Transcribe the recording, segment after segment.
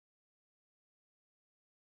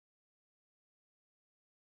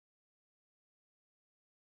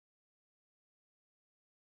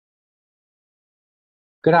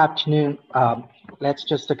Good afternoon. Let's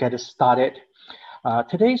just get started.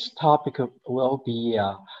 Today's topic will be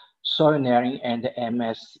soil engineering and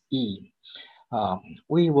MSE.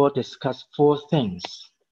 We will discuss four things.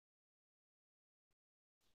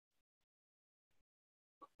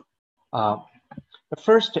 The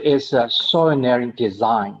first is soil engineering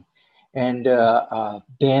design, and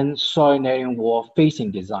then soil engineering wall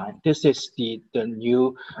facing design. This is the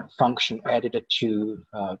new function added to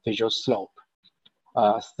Visual Slope.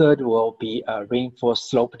 Third will be reinforced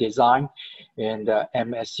slope design and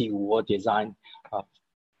MSE wall design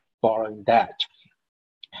following that.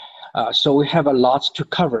 So we have a lot to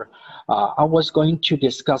cover. I was going to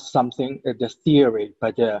discuss something, the theory,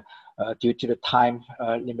 but due to the time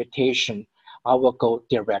limitation, I will go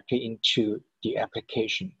directly into the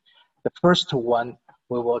application. The first one,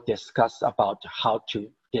 we will discuss about how to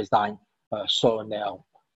design soil nail.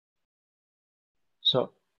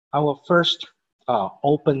 So I will first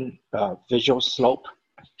open Visual Slope.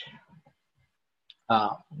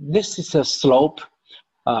 This is a slope.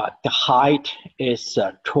 The height is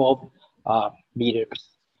 12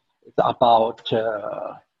 meters. It's about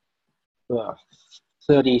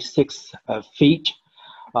 36 feet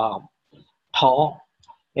tall,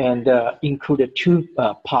 and included two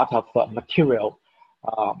parts of material.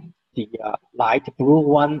 The light blue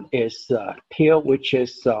one is pale, which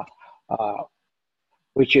is a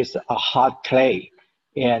hard clay,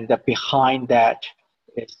 and behind that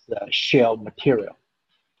is shell material.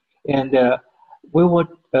 And we would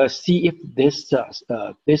see if this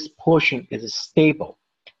portion is stable.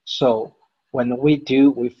 So when we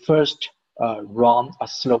first run a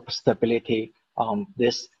slope stability on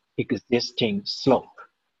this existing slope.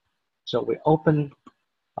 So we open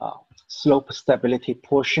slope stability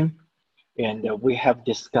portion, and we have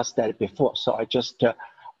discussed that before. So I just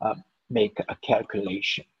make a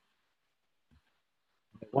calculation.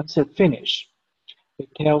 Once it finishes,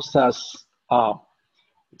 it tells us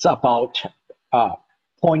it's about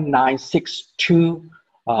 0.962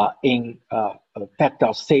 in factor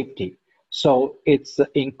of safety. So it's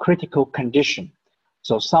in critical condition.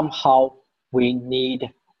 So somehow we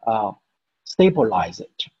need stabilize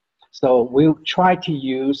it. So we'll try to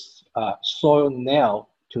use soil nail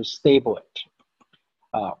to stable it.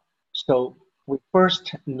 So we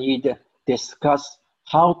first need to discuss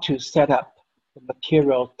how to set up the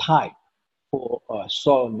material type for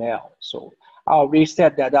soil nail. So I'll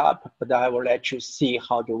reset that up, but I will let you see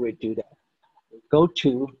how do we do that. We go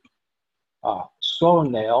to soil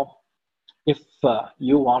nail. If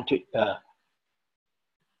you want to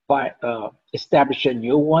establish a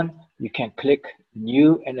new one, you can click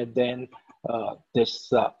new, and then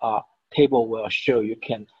this table will show you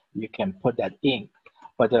can put that in.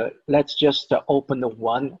 But let's just open the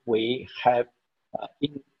one we have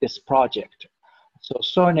in this project. So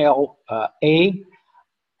soil nail A,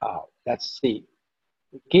 let's see,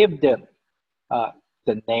 give them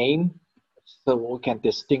the name so we can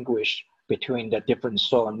distinguish between the different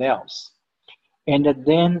soil nails. And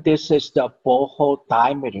then this is the borehole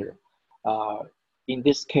diameter. In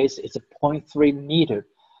this case, it's 0.3 meter.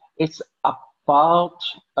 It's about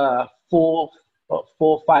 4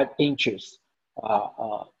 or 5 inches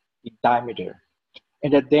in diameter.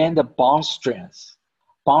 And then the bond strength.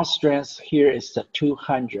 Bond strength here is the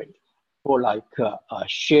 200. For like a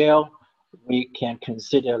shell, we can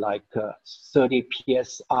consider like 30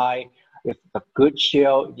 psi. If a good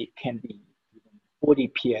shell, it can be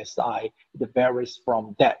 40 psi. It varies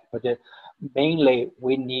from that. But mainly,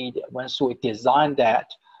 we need, once we design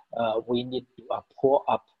that, we need to pour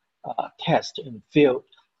up test in field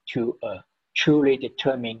to truly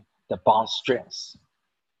determine the bond strength.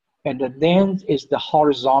 And then is the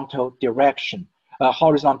horizontal direction,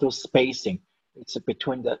 horizontal spacing. It's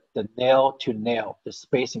between the nail to nail, the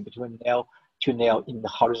spacing between nail to nail in the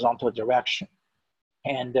horizontal direction.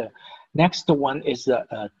 And next one is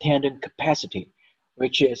the tendon capacity,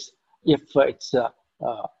 which is if it's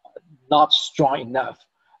not strong enough,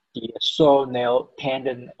 the soil nail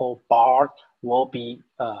tendon or bar will be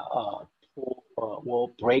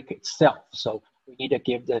will break itself. So we need to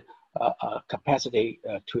give the capacity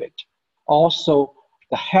to it. Also,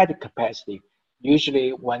 the head capacity.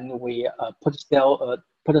 Usually, when we put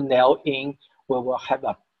a nail in, we will have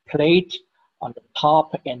a plate on the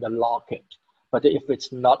top and lock it. But if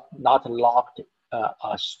it's not locked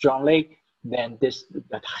strongly, then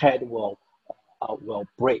the head will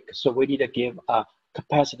break. So we need to give a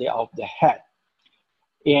capacity of the head.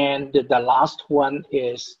 And the last one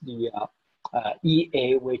is the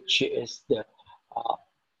EA, which is the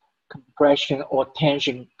compression or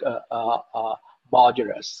tension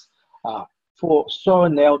modulus. For soil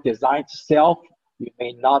nail design itself, you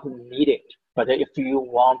may not need it. But if you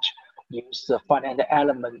want to use the finite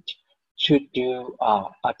element to do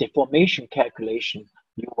a deformation calculation,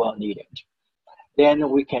 you will need it.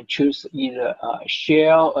 Then we can choose either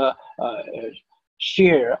shear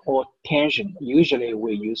or tension. Usually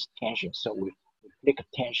we use tension, so we click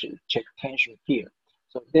tension, check tension here.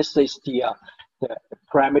 So this is the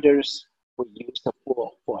parameters we use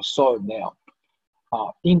for soil nail.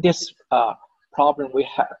 In this problem,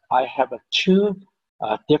 I have two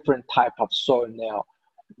different type of soil nail.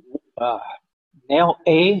 Nail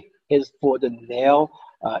A is for the nail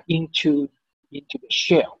into the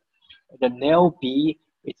shell. The nail B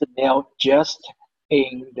is a nail just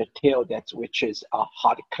in the tail, which is a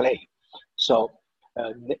hard clay. So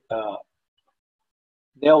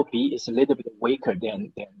nail B is a little bit weaker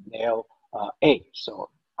than nail A. So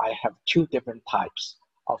I have two different types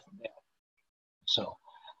of nail. So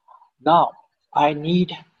now I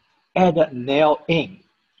need add a nail in.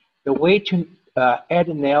 The way to add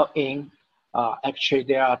a nail in, actually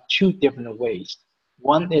there are two different ways.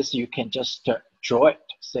 One is you can just draw it.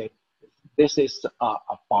 Say this is a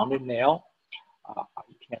bonded nail. I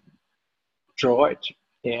can draw it,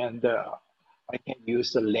 and I can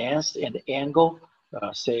use the length and the angle.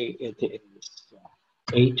 Say it is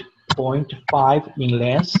 8.5 in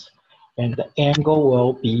length, and the angle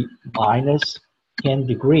will be minus 10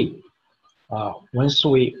 degrees. Once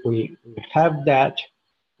we have that,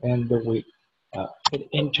 and we hit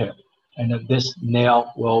enter, and this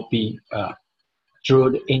nail will be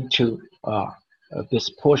drilled into this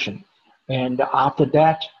portion. And after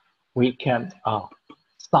that, we can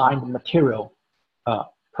assign the material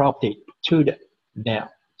property to the nail.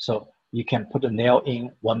 So you can put the nail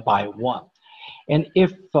in one by one. And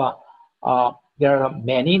if there are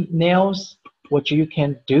many nails, what you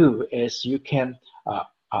can do is you can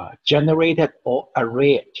generate it or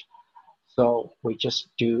array it. So we just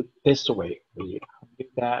do this way. We do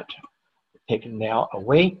that, take the nail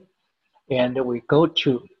away, and we go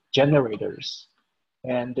to generators.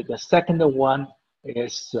 And the second one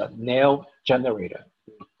is nail generator.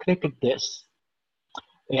 We click this,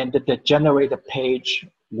 and the generator page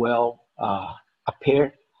will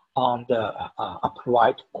appear on the upper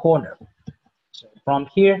right corner. So from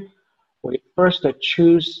here, we first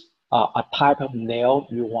choose a type of nail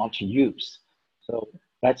you want to use. So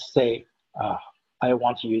let's say I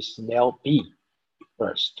want to use nail B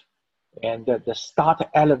first. And the start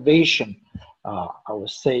elevation, I would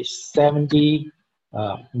say 70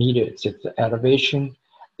 meters is the elevation.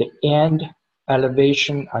 The end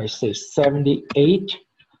elevation, I say 78.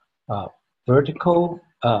 Vertical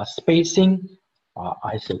spacing,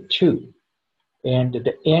 I say 2. And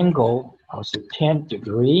the angle, I say 10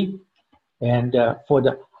 degrees. And for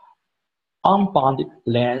the unbounded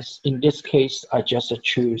length, in this case, I just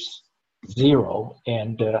choose 0.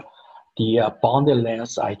 And the bounded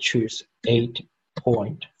length, I choose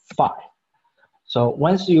 8.5. So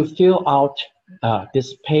once you fill out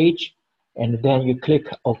this page, and then you click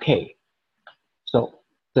OK. So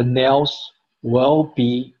the nails will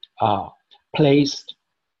be placed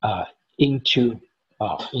into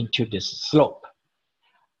this slope.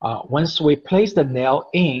 Once we place the nail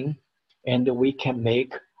in, and we can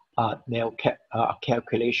make nail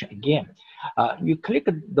calculation again. You click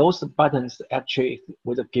those buttons, actually it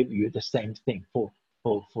will give you the same thing for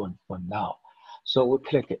now. So we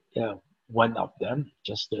click one of them,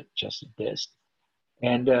 just this,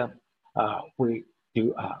 and we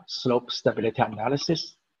do a slope stability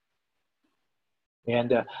analysis.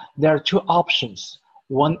 And there are two options.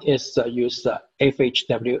 One is use the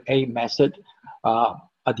FHWA method.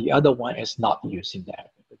 The other one is not using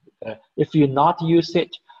that. If you not use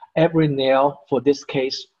it, every nail for this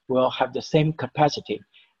case will have the same capacity.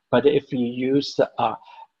 But if you use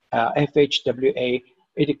FHWA,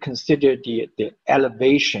 it consider the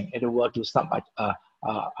elevation. It will do some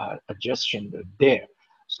adjustment there.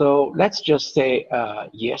 So let's just say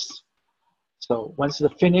yes. So once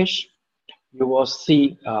it's finished, you will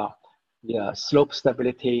see the slope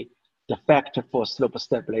stability, the factor for slope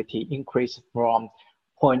stability increase from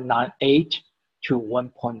 0.98 to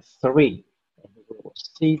 1.3. And we will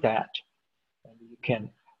see that, and you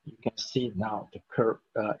can see now the curve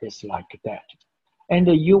is like that. And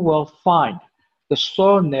you will find the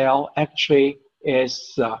soil nail actually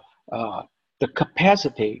is the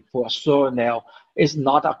capacity for a soil nail is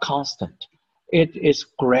not a constant. It is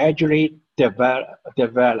gradually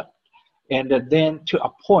developed. And then to a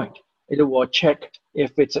point, it will check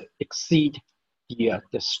if it's exceed the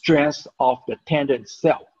strength of the tendon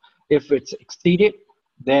itself. If it's exceeded,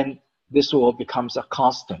 then this will becomes a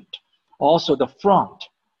constant. Also the front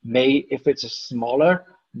may, if it's smaller,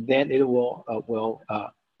 then it will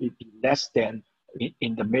be less than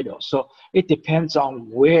in the middle. So it depends on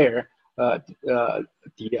where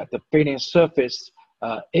the fitting surface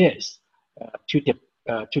is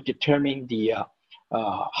to determine the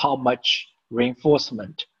how much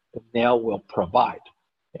reinforcement the nail will provide.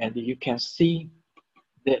 And you can see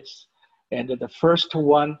this. And the first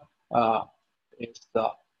one is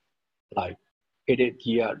the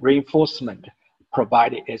reinforcement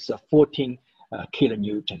provided is 14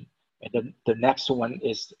 kilonewton, and then the next one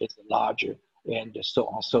is larger, and so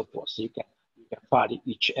on and so forth. So you can find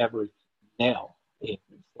every nail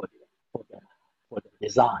for the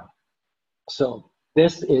design. So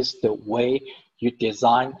this is the way you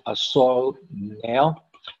design a soil nail.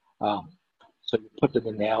 So you put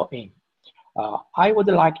the nail in. I would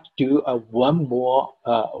like to do one more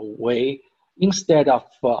way. Instead of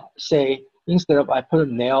I put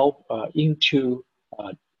a nail into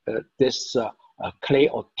this clay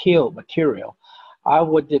or till material, I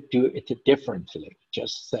would do it differently.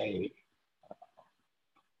 Just say,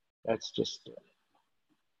 let's just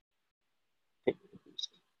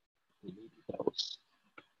delete those.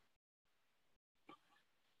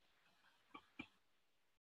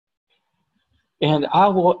 And I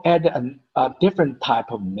will add a different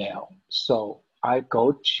type of nail. So I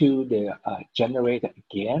go to the generator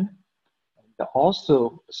again, and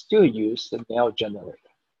also still use the nail generator.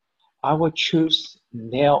 I will choose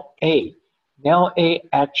nail A. Nail A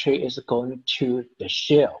actually is going to the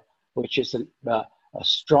shell, which is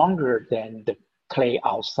stronger than the clay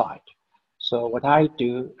outside. So what I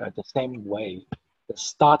do the same way. The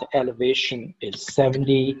start elevation is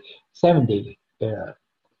 70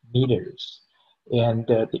 meters. And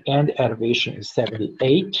the end elevation is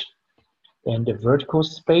 78, and the vertical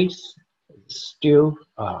space is still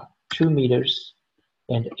 2 meters,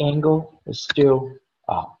 and the angle is still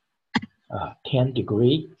 10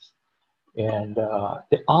 degrees. And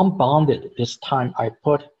the unbounded, this time I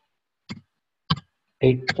put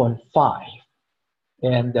 8.5,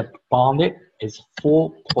 and the bounded is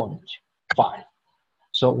 4.5.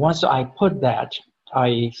 So once I put that,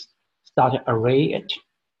 I start to array it.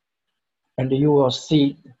 And you will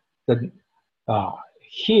see that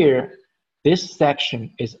here, this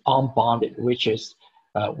section is unbounded, which is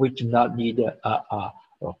we do not need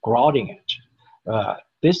grouting it.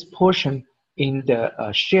 This portion in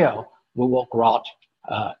the shell, we will grout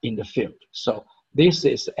in the field. So this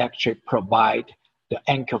is actually provide the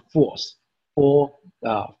anchor force for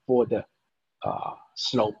the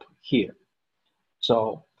slope here.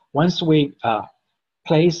 So once we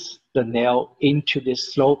place the nail into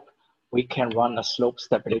this slope, we can run a slope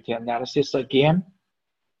stability analysis again.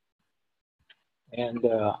 And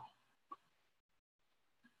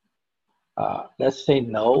let's say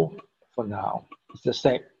no for now. It's the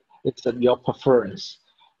same, it's your preference.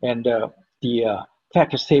 And the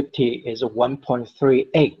factor safety is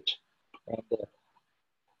 1.38. And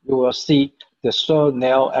you will see the soil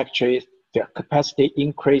nail actually, the capacity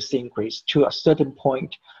increase to a certain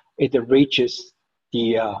point, it reaches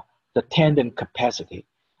the tendon capacity.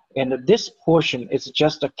 And this portion is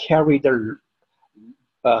just to carry the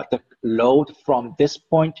load from this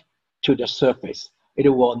point to the surface. It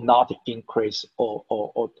will not increase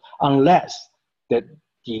or unless the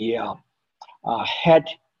head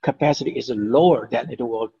capacity is lower, then it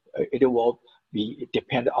will be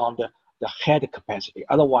depend on the head capacity.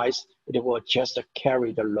 Otherwise, it will just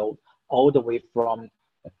carry the load all the way from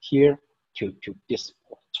here to this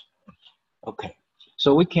point. Okay.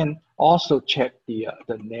 So we can also check the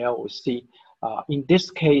nail. We see in this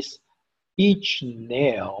case, each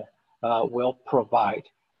nail will provide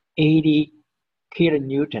 80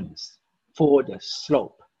 kilonewtons for the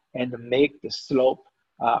slope and make the slope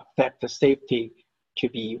factor safety to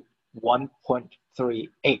be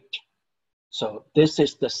 1.38. So this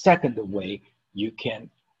is the second way you can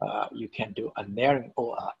do a nailing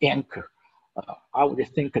or anchor. I would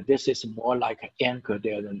think this is more like an anchor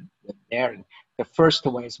there than nailing. The first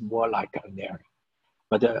one is more like a nailing.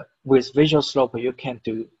 But with visual slope, you can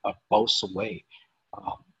do both way.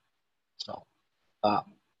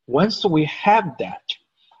 Once we have that,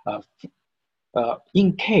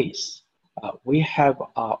 in case we have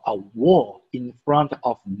a wall in front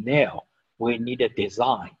of nail, we need a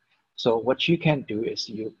design. So what you can do is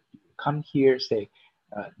you come here, say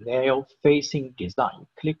nail facing design,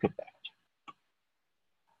 click that.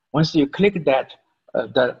 Once you click that,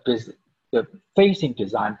 the facing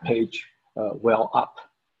design page will up,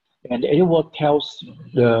 and it will tell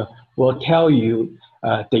you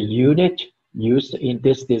the unit used in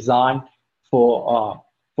this design for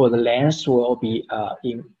the length will be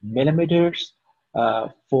in millimeters,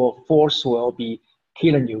 for force will be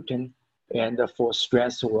kilonewton, and for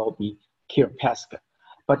strength will be kilopascal.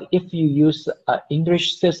 But if you use an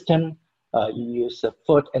English system, you use a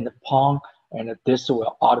foot and a pound, and this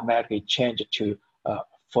will automatically change to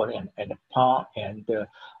foot and a pound, and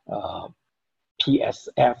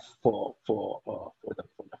PSF for the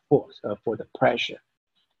force, for the pressure.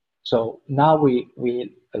 So now we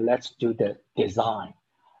let's do the design.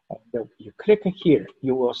 And you click here,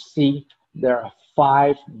 you will see there are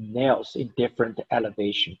 5 nails in different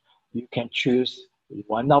elevation. You can choose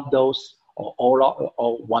one of those or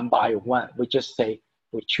one by one. We just say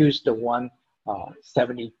we choose the one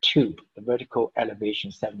 72, the vertical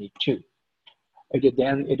elevation 72.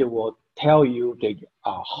 Then it will tell you the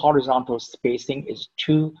horizontal spacing is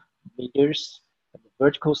 2 meters. And the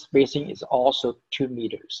vertical spacing is also 2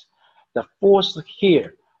 meters. The force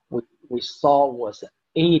here we saw was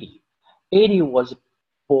 80. 80 was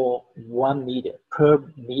for 1 meter per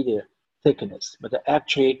meter thickness, but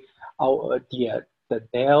actually the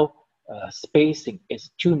nail spacing is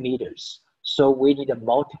 2 meters. So we need to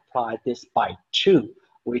multiply this by 2,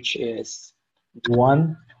 which is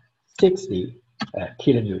 160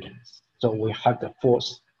 kilonewtons. So we have the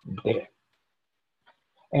force there.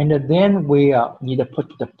 And then we need to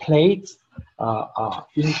put the plates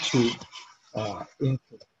into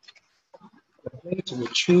the plate we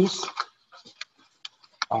choose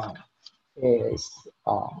is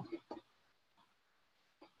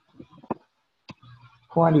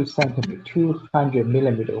 20 centimeter, 200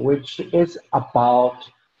 millimeter, which is about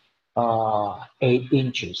 8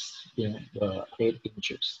 inches in 8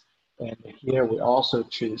 inches. And here we also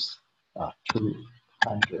choose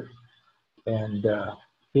 200. And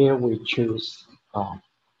here we choose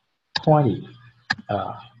 20,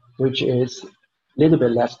 which is a little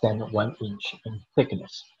bit less than 1 inch in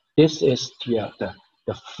thickness. This is the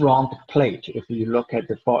front plate. If you look at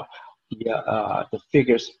the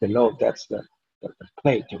figures below, that's the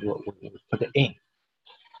plate we'll put it in.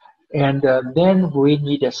 And then we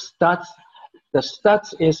need a studs. The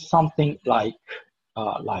studs is something like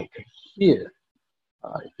here.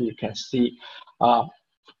 If you can see,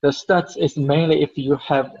 the studs is mainly if you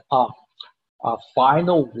have a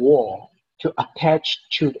final wall to attach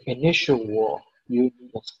to the initial wall, you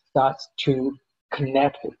need the studs to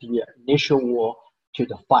connect the initial wall to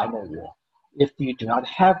the final wall. If you do not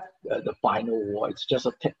have the final wall, it's just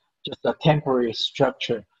a temporary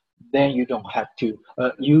structure, then you don't have to,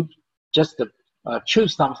 you just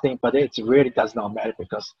choose something, but it really does not matter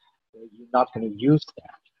because you're not going to use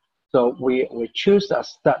that. So we choose a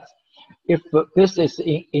stud. If this is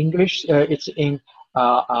in English, it's in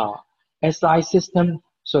SI system,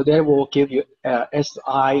 so they will give you a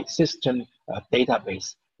SI system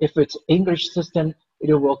database. If it's English system,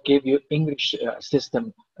 it will give you English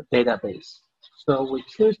system database. So we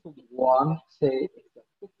choose one, say,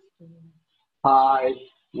 16 by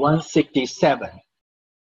 167.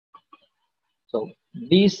 So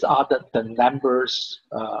these are the numbers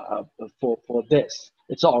for this.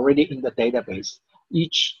 It's already in the database.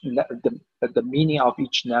 The meaning of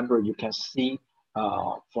each number you can see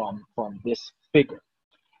from this figure.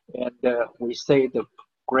 And we say the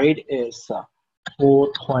grade is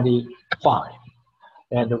 425.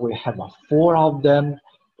 And we have 4 of them.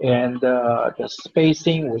 And the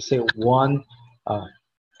spacing, we say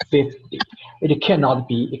 150. It cannot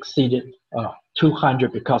be exceeded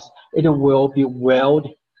 200 because it will be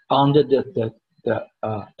welded under the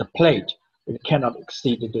plate. It cannot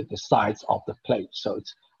exceed the size of the plate. So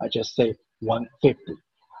I just say 150.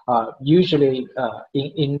 Usually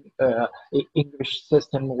in English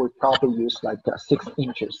system, we probably use like 6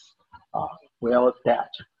 inches weld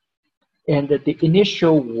that. And the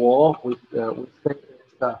initial wall we say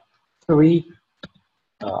is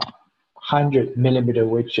 300 millimeter,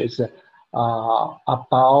 which is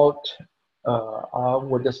about I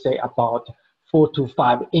would say about 4 to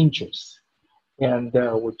 5 inches. And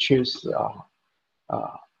we choose the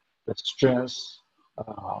strength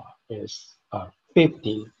is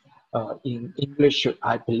 50. In English,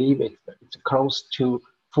 I believe it's close to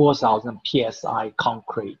 4,000 psi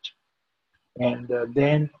concrete. And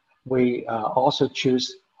then we also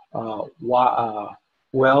choose wire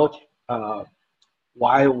weld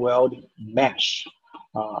mesh.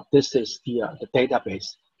 This is the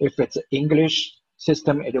database. If it's English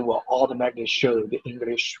system, it will automatically show the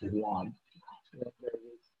English one. And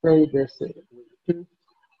say this is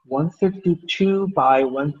 152 by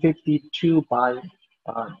 152 by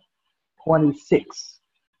 26,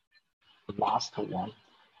 the last one.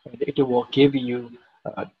 And it will give you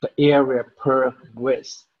the area per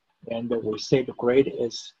width. And we say the grade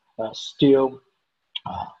is still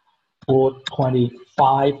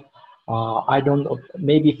 425. I don't know,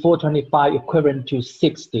 maybe 425 equivalent to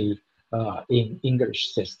 60 in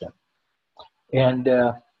English system. And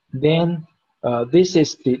then this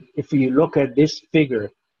is the, if you look at this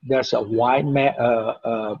figure, there's a wide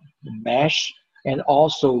mesh and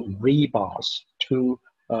also rebars, two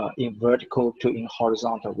in vertical, two in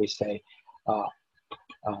horizontal. We say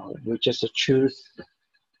we just choose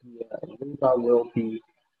the rebar will be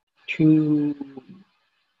 20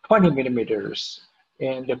 millimeters,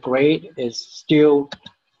 and the grade is still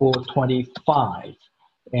 425,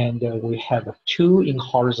 and we have two in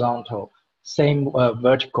horizontal, same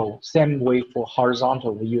vertical, same way for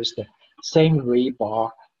horizontal. We use the same rebar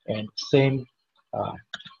and same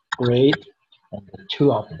grade, and the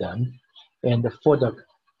two of them. And for the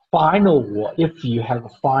final wall, if you have a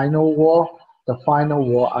final wall, the final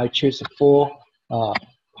wall I choose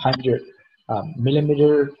 400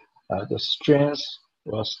 millimeter. The strength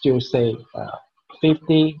will still say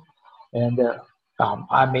 50, and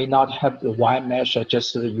I may not have the wide mesh. I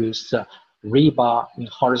just use rebar in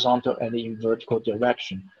horizontal and in vertical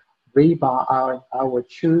direction. Rebar, I will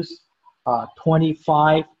choose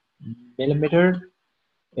 25 millimeter,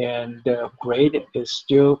 and the grade is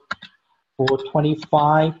still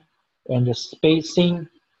 425, and the spacing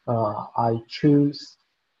I choose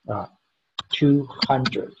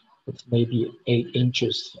 200. It's maybe 8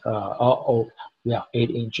 inches. 8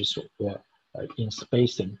 inches in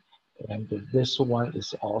spacing, and this one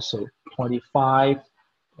is also 25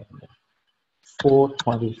 and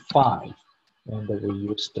 425, and we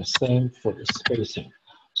use the same for the spacing.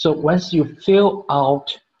 So once you fill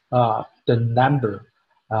out the number,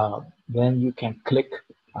 then you can click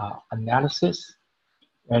analysis,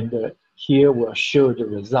 and here will show the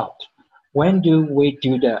result. When do we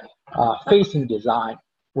do the facing design?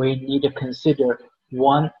 We need to consider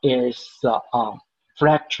one is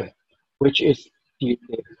fracture, which is the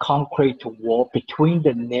concrete wall between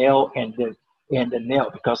the nail and the nail,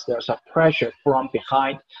 because there's a pressure from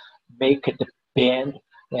behind make it bend,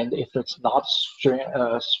 and if it's not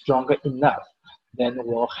stronger enough, then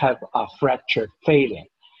we'll have a fracture failing.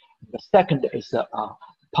 The second is a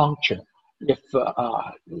puncture. If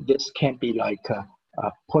this can be like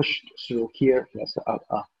pushed through here, there's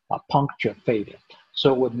a puncture failure.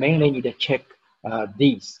 So we mainly need to check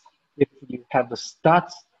these. If you have the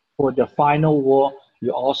studs for the final wall,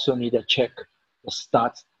 you also need to check the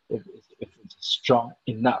studs if it's strong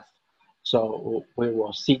enough. So we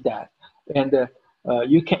will see that. And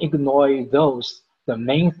you can ignore those. The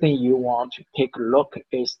main thing you want to take a look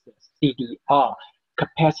is the CDR,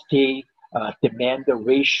 capacity demand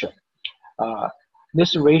ratio.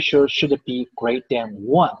 This ratio should be greater than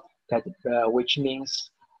 1, which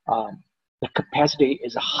means the capacity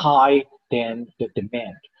is higher than the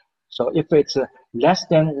demand. So if it's less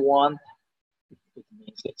than 1, it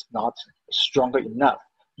means it's not stronger enough.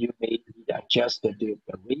 You may need to adjust the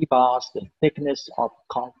rebars, the thickness of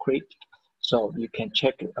concrete. So you can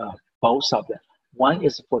check both of them. One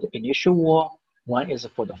is for the initial wall, one is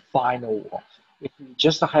for the final wall. If you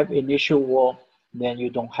just have initial wall, then you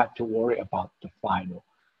don't have to worry about the final.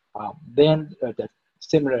 Then the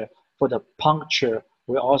similar for the puncture,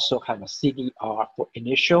 we also have a CDR for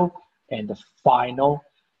initial and the final.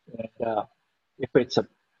 And if it's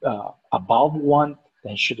above 1,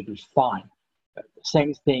 then it should be fine.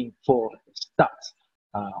 Same thing for studs.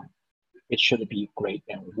 It should be greater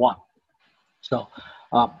than 1. So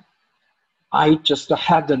I just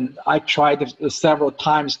I tried several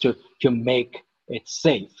times to make it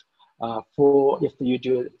safe. If you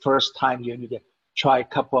do it first time, you need to try a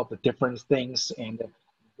couple of different things, and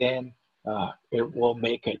then it will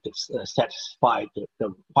make it satisfy the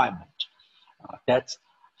requirement. That's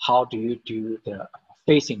how do you do the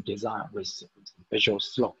facing design with visual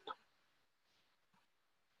slope.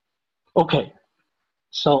 Okay,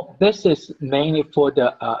 so this is mainly for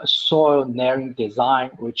the soil nailing design,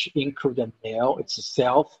 which include the nail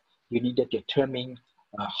itself. You need to determine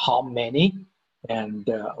how many and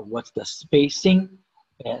what's the spacing,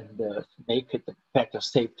 and make it better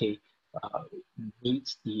safety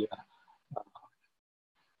meets the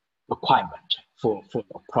requirement for the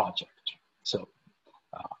project. So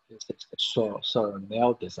this is the soil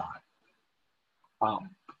nail design.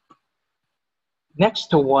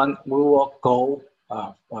 Next one, we will go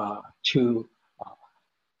to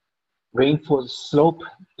reinforced slope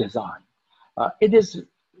design. It is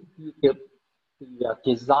the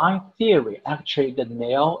design theory. Actually, the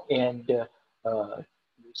nail and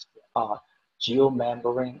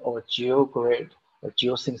geomembrane or geogrid or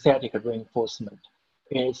geosynthetic reinforcement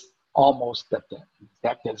is almost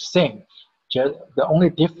exactly the same. The only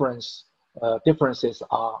differences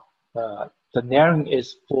are the nailing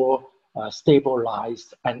is for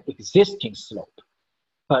stabilize an existing slope.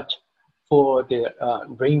 But for the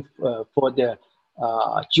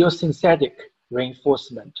geosynthetic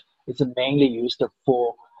reinforcement, it's mainly used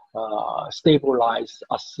for stabilize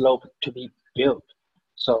a slope to be built.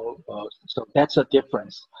 So that's a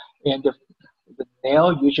difference. And the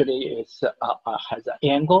nail usually is has an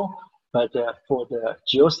angle, but for the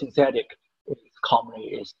geosynthetic, it commonly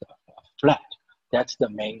is flat. That's the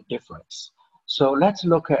main difference. So let's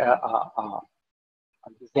look at an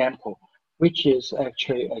example, which is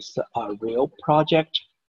actually a real project.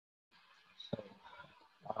 So,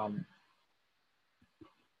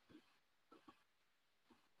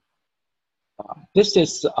 this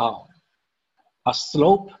is a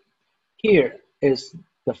slope. Here is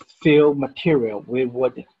the fill material we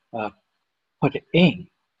would put in,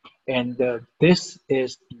 and this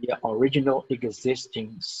is the original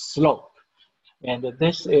existing slope. And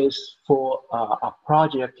this is for a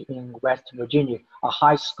project in West Virginia, a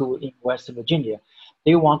high school in West Virginia.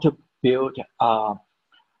 They want to build a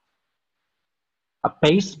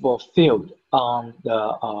baseball field on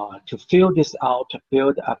the to fill this out, to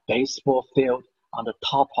build a baseball field on the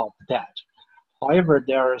top of that. However,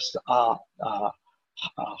 there's a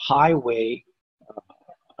highway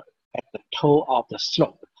at the toe of the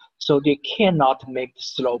slope, so they cannot make the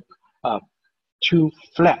slope too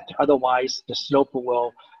flat. Otherwise, the slope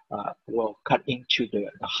will cut into the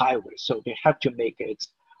highway. So they have to make it.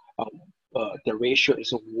 The ratio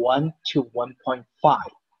is 1 to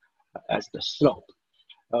 1.5 as the slope.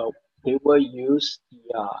 They will use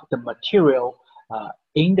the material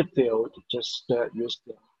in the field, just use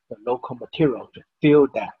the local material to fill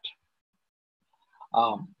that.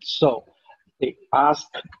 So they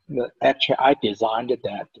asked, actually I designed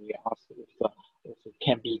that, they asked if it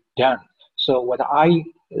can be done. So what I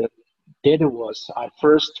did was I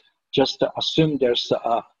first just assumed this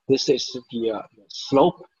is the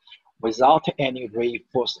slope without any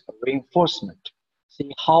reinforcement.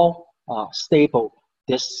 See how stable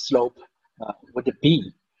this slope would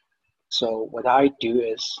be. So what I do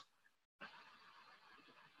is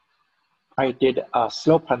I did a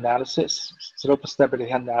slope analysis, slope stability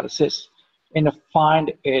analysis, and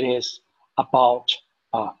find it is about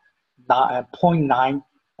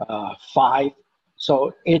 0.95.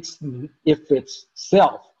 So if it's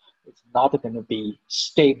self, it's not going to be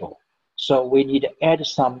stable. So we need to add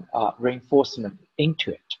some reinforcement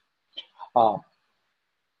into it.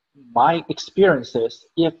 My experience is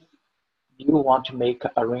if you want to make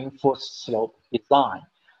a reinforced slope design,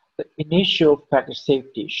 the initial factor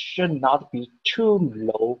safety should not be too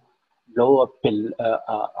lower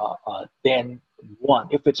than 1.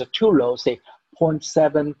 If it's too low, say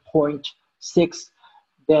 0.7, 0.6,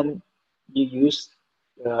 then you use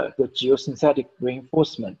the geosynthetic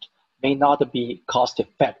reinforcement may not be cost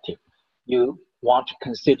effective. You want to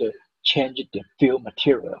consider changing the fill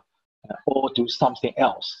material or do something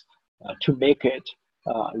else to make it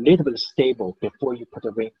a little bit stable before you put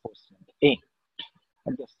the reinforcement in.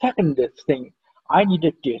 And the second thing, I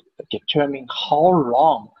needed to determine how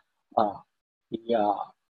long the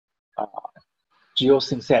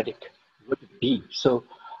geosynthetic would be. So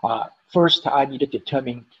first, I need to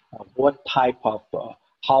determine what type of,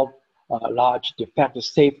 how large the factor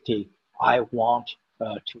safety I want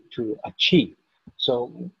to achieve.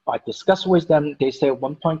 So I discussed with them, they say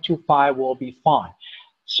 1.25 will be fine.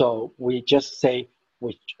 So we just say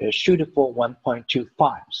we shoot for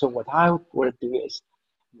 1.25. So what I will do is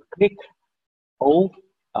you click all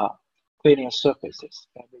filling surfaces,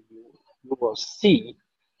 and you will see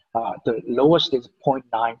the lowest is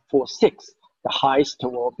 0.946. The highest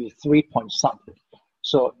will be 3 point something.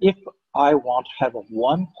 So if I want to have a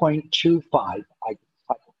 1.25, I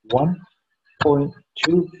type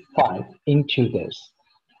 1.25 into this,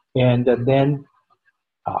 and then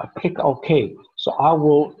click OK. So I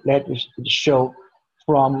will let it show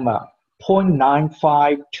from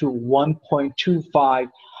 0.95 to 1.25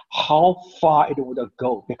 how far it would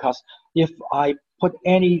go. Because if I put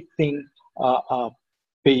anything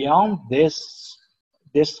beyond this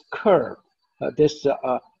curve, this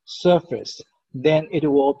surface, then it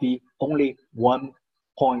will be only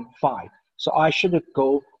 1.5. So I should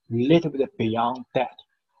go a little bit beyond that.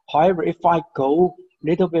 However, if I go a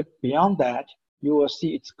little bit beyond that, you will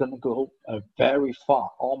see it's going to go very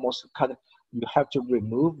far, almost kind of, you have to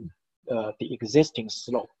remove the existing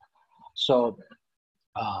slope. So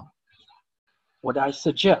what I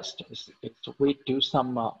suggest is we do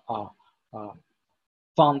some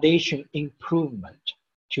foundation improvement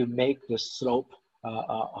to make the slope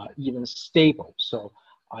even stable. So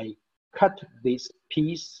I cut this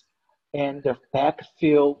piece and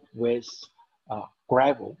backfill with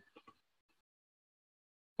gravel.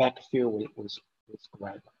 backfill with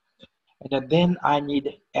gravel. And then I need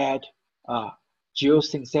to add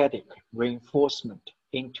geosynthetic reinforcement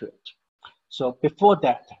into it. So before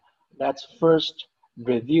that, let's first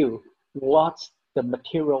review what's the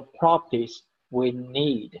material properties we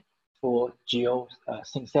need for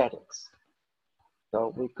geosynthetics.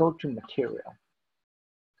 So we go to material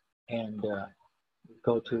and we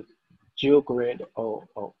go to GeoGrid or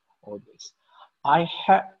this. I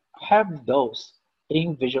have those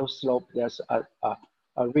in Visual Slope. There's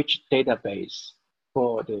a rich database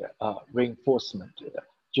for the reinforcement,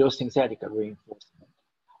 geosynthetic reinforcement.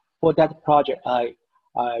 For that project, I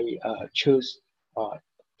choose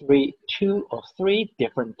two or three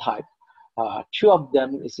different types. Two of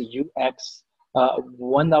them is UX.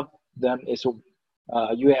 One of them is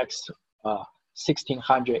UX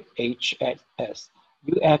 1600 HS.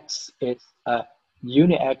 UX is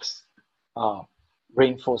UniX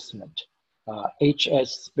reinforcement.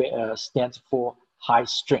 HS stands for high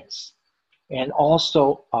strength. And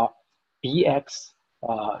also BX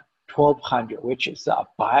 1200, which is a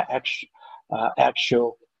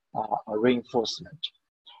biaxial reinforcement.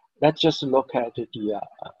 Let's just look at the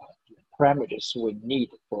parameters we need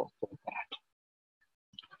for that.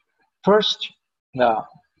 First,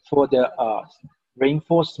 for the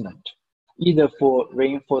reinforcement, either for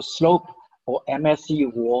reinforced slope or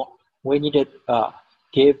MSE wall, we need to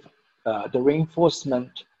give the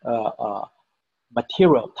reinforcement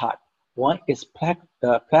material type. One is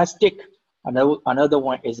plastic, another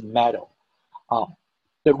one is metal.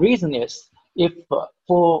 The reason is if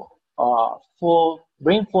for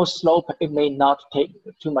reinforced slope, it may not take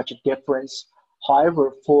too much difference.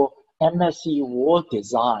 However, for MSE wall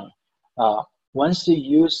design, once you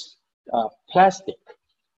use plastic,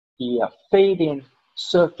 the fading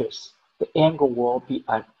surface, the angle will be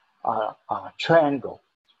a triangle.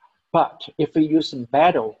 But if we use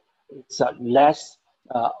metal, it's less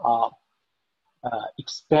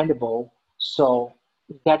expandable. So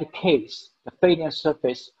in that case, the fading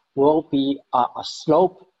surface will be a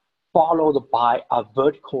slope followed by a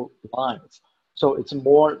vertical lines. So it's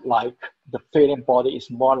more like the fading body is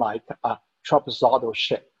more like a trapezoidal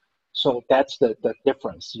shape. So that's the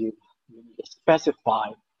difference. You need to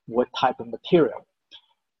specify what type of material.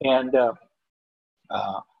 And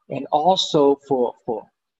also for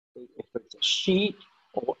if it's a sheet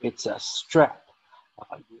or it's a strap,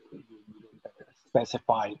 you need to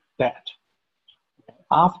specify that.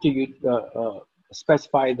 After you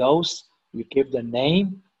specify those, you give the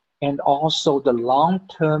name and also the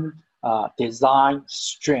long-term design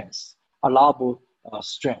strength, allowable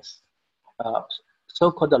strength.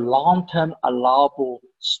 So-called the long-term allowable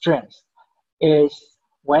strength is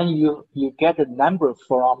when you get a number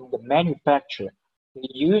from the manufacturer, they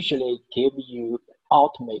usually give you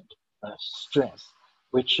ultimate strength,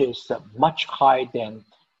 which is much higher than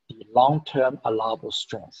the long-term allowable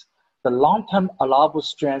strength. The long-term allowable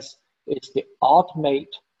strength is the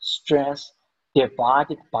ultimate strength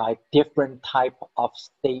divided by different type of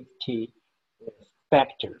safety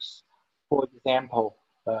factors. For example,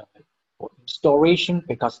 for installation,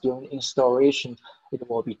 because during installation it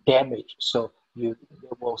will be damaged, so you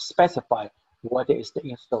will specify what is the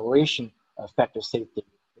installation factor safety,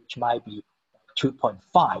 which might be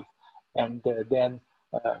 2.5, and then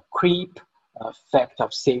creep factor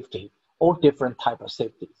of safety, all different type of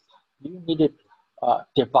safeties. You need to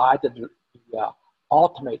divide the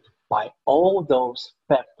ultimate by all those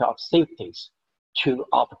factor of safeties to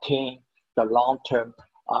obtain the long-term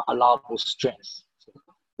allowable strength. So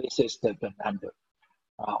this is the number.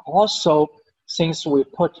 Also, since we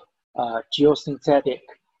put geosynthetic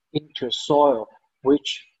into soil,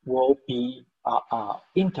 which will be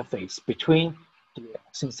interface between the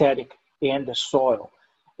synthetic and the soil,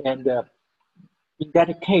 and in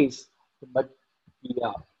that case, on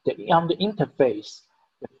the interface,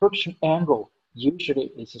 the friction angle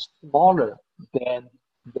usually is smaller than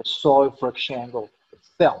the soil friction angle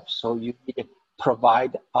itself. So you need to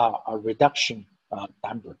provide a reduction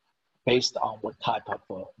number based on what type of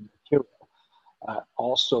material.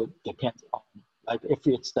 Also depends on, like if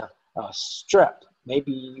it's the strap,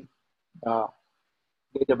 maybe a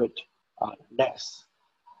little bit less.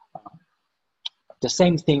 The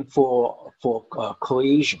same thing for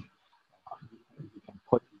cohesion. You can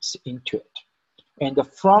put this into it. And the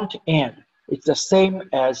front end, it's the same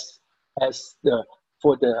as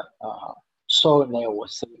for the soil nail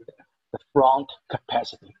was say the front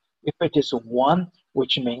capacity. If it is 1,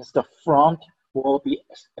 which means the front will be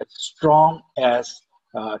as strong as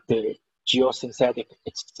the geosynthetic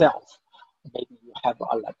itself. Maybe you have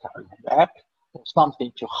like a wrap or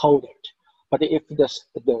something to hold it. But if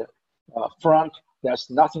the front there's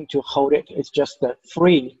nothing to hold it, it's just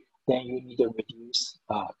free, then you need to reduce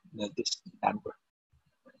this number.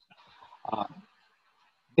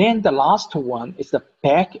 Then the last one is the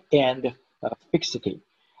back-end fixity.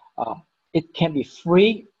 It can be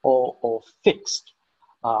free or fixed.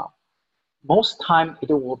 Most time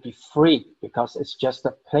it will be free because it's just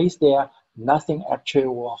a place there, nothing actually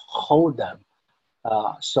will hold them.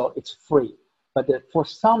 So it's free. But for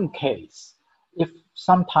some case, if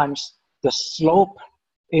sometimes the slope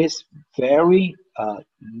is very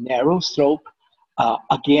narrow slope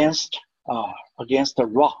against the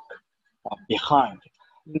rock behind.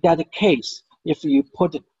 In that case, if you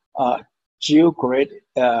put geogrid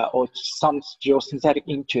or some geosynthetic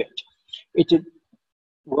into it, it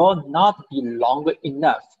will not be long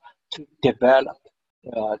enough to develop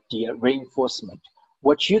the reinforcement.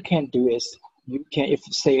 What you can do is, you can, if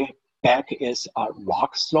say back is a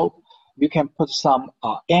rock slope, you can put some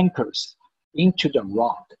anchors into the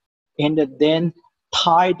rock and then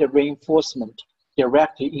tie the reinforcement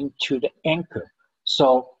directly into the anchor.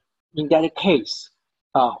 So in that case,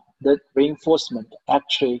 the reinforcement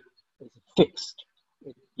actually is fixed.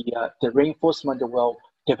 The reinforcement will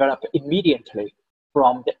develop immediately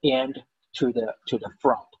from the end to the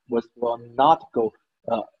front, will not go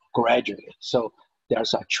gradually. So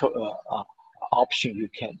there's a option you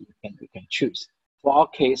can choose. For our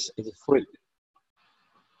case, it's free.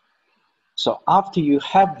 So after you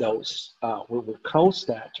have those, we will close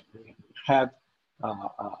that. We have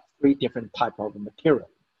 3 different type of material.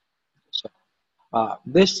 So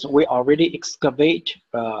this we already excavate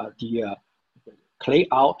the clay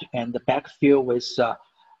out and the backfill with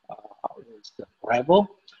gravel,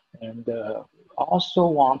 and also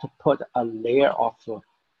want to put a layer of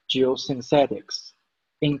geosynthetics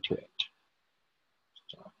into it.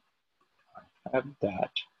 So I have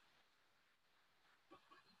that.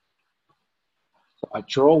 So I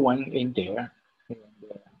draw one in there, and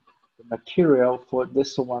the material for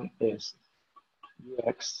this one is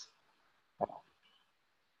UX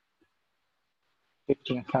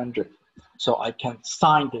 1500. So I can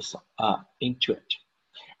sign this into it.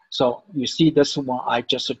 So you see this one I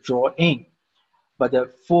just draw in, but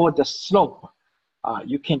for the slope,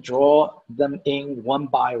 you can draw them in one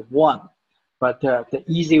by one. But the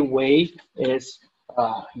easy way is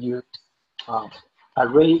you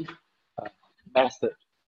array method.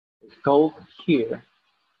 Go here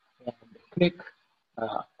and click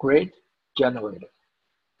grid generator.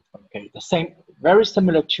 Okay, the same, very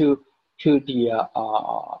similar to the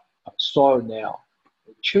soil nail.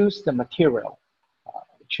 Choose the material.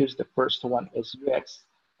 Choose the first one is UX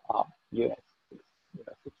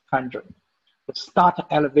 600. The start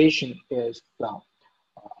elevation is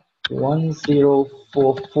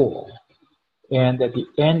 1044, and the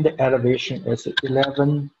end elevation is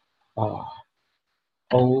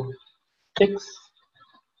 1106.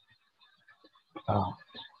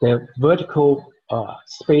 The vertical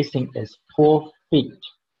spacing is 4 feet,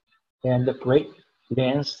 and the grade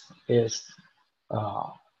length is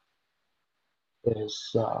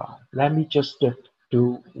let me just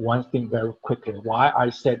do one thing very quickly. Why I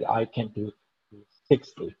said I can do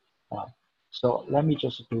 60. So let me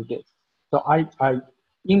just do this. So I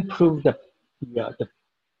improve the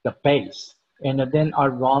base, and then I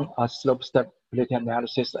run a slope stability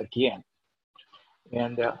analysis again,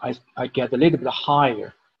 and I get a little bit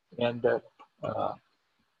higher, and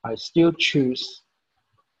I still choose.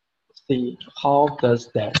 See how does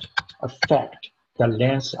that affect the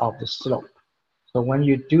length of the slope. So when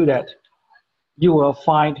you do that, you will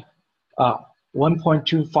find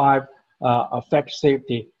 1.25 effect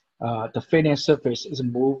safety. The failing surface is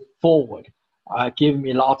moved forward, give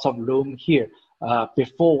me lots of room here.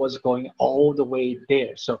 Before was going all the way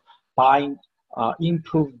there. So by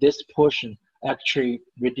improve this portion, actually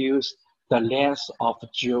reduce the length of the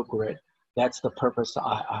geogrid. That's the purpose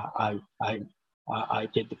I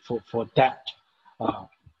did for that.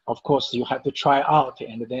 Of course, you have to try out,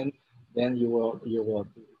 and then you will.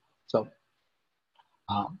 So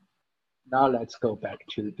now let's go back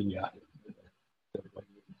to the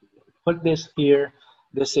put this here.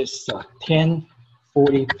 This is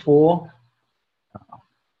 1044,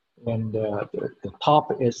 and the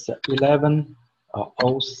top is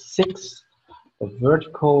 1106. The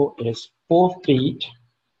vertical is 4 feet.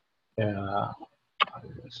 I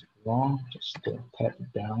was wrong, just tap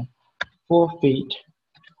it down. 4 feet,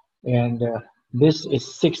 and this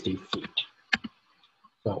is 60 feet.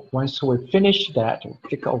 So once we finish that,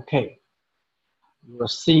 click OK. You will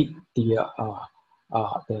see the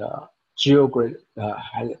geogrid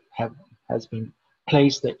has been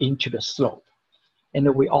placed into the slope,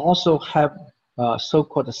 and we also have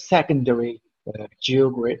so-called secondary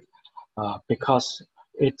GeoGrid because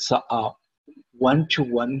it's 1 to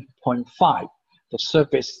 1.5. The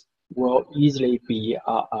surface will easily be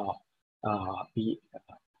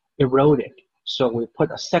eroded. So we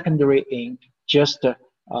put a secondary in just to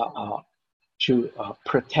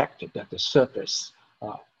protect the surface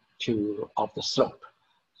of the slope.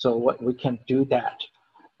 So what we can do that,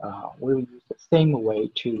 we will use the same way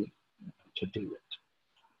to do it.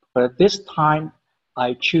 But this time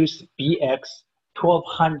I choose BX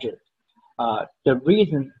 1200. The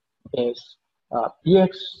reason is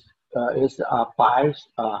BX is by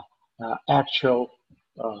actual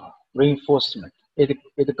reinforcement. It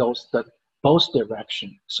goes both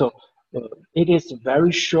direction. So it is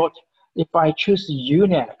very short. If I choose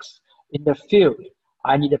UNEX in the field,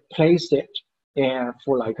 I need to place it and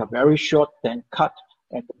for like a very short, then cut,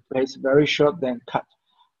 and place very short, then cut.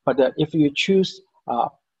 But if you choose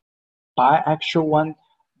biaxial one,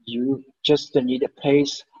 you just need to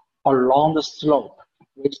place along the slope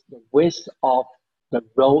with the width of the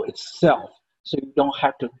row itself, so you don't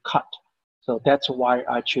have to cut. So that's why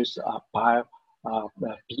I choose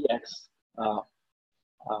BX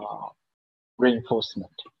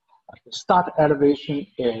reinforcement. The start elevation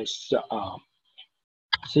is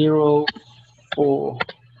 0, 4,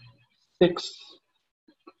 6,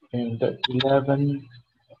 and 11,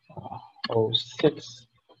 06,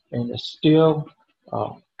 and still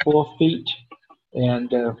 4 feet, and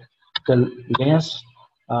the length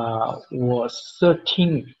was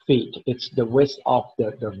 13 feet. It's the width of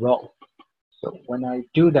the row. So when I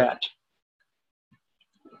do that,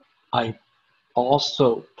 I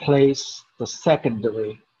also place the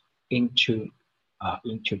secondary into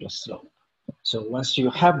the slope. So once you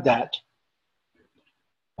have that,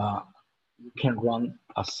 you can run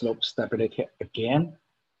a slope stability again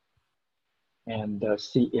and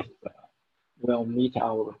see if we'll meet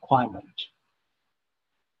our requirement.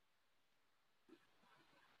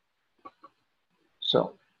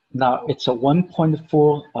 So now it's a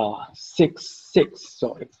 1.466,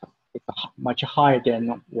 so it's much higher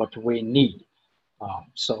than what we need.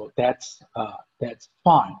 So that's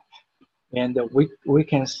fine. And we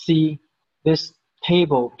can see this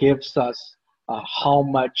table gives us how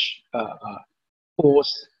much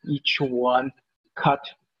force each one cut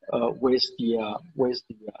with the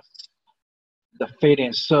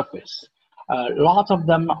fading surface. A lot of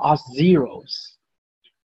them are zeros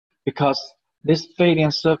because this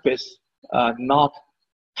fading surface not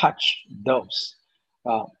touch those.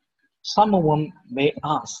 Someone may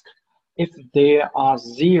ask, if there are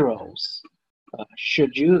zeros,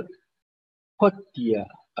 should you put the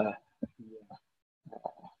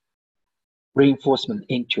reinforcement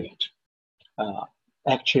into it?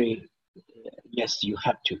 Actually, yes, you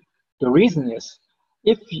have to. The reason is,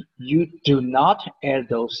 if you do not add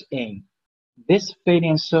those in, this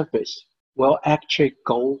fading surface will actually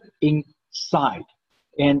go inside,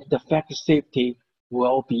 and the factor safety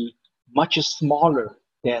will be much smaller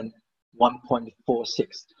than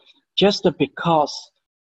 1.46, just because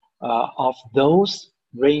of those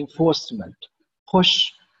reinforcement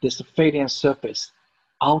push this fading surface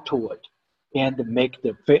outward and make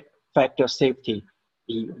the factor safety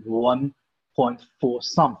be 1.4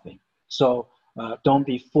 something. So don't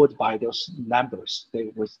be fooled by those numbers.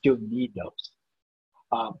 They will still need those.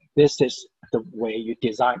 This is the way you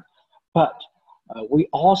design. But we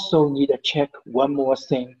also need to check one more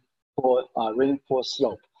thing for reinforced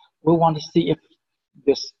slope. We want to see if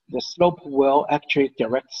the slope will actually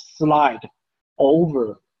direct slide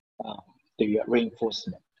over the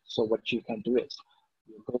reinforcement. So what you can do is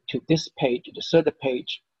you go to this page, the third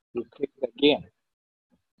page, you click again.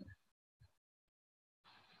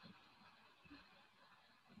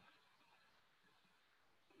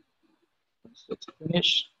 Once it's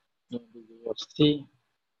finished, you will see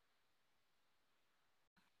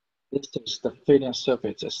this is the fading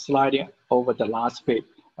surface sliding over the last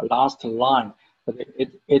line, but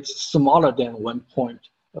it's smaller than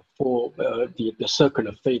 1.4 the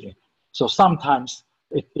circular fading. So sometimes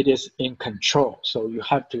it is in control, so you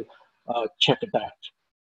have to check that.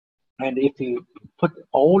 And if you put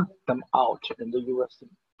all them out in the US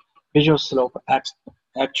visual slope,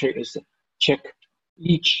 actually is check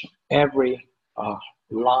every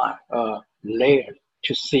line layer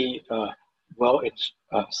to see will it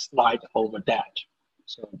slide over that.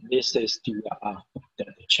 So this is the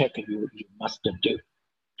check you must do.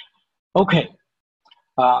 Okay,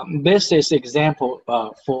 this is example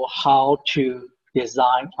for how to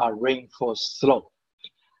design a reinforced slope.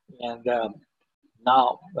 And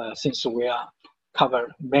now, since we are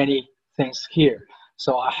cover many things here,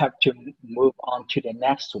 so I have to move on to the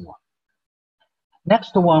next one.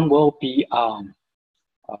 Next one will be, let's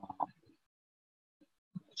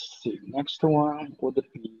see, next one would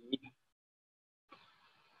be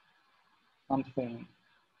something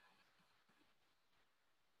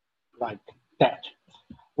like that.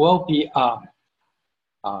 Will be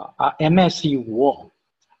MSE wall.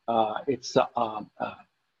 It's a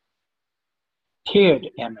tiered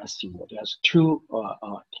MSE wall. There's two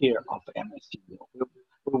tier of MSE wall.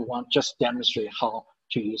 We want just demonstrate how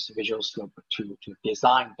to use Visual Slope to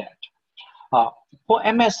design that. For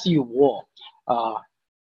MSE wall,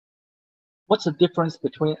 what's the difference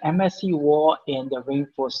between MSE wall and the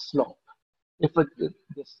reinforced slope? If the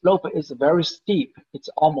slope is very steep, it's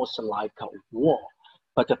almost like a wall.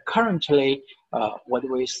 But currently, what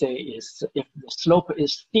we say is if the slope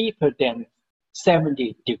is steeper than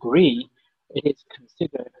 70 degrees, it is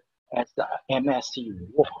considered as the MSE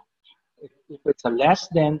wall. If it's less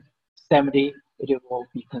than 70, it will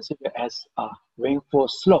be considered as a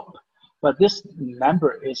reinforced slope. But this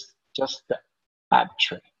number is just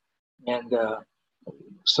arbitrary. And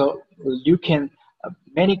so you can,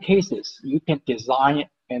 many cases, you can design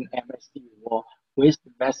an MSE wall with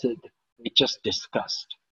the method we just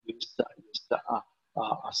discussed. Use a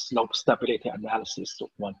slope stability analysis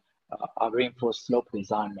one, a reinforced slope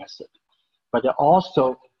design method. But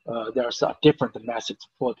also, there's a different methods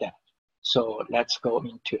for that. So let's go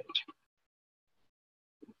into it.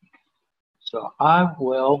 So I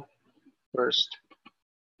will first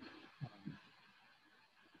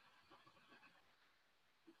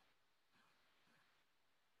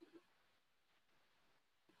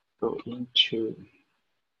go into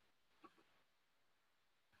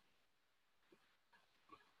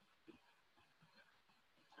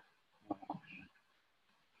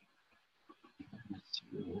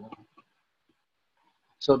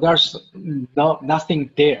so there's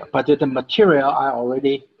nothing there, but the material I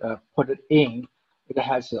already put it in. It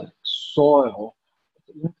has a soil,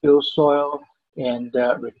 infill soil, and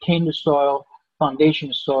retained soil,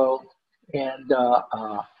 foundation soil, and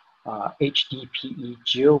HDPE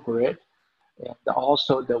geogrid, and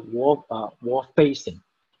also the wall facing.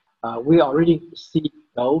 We already see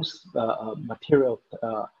those material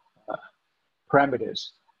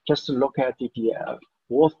parameters. Just to look at the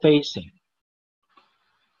wall facing.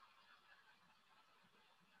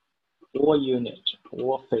 Wall unit,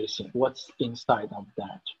 wall facing, what's inside of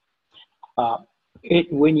that?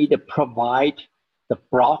 We need to provide the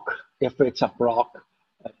block, if it's a block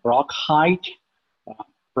height,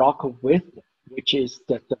 block width, which is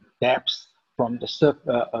the depth from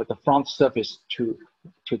the front surface to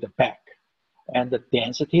the back, and the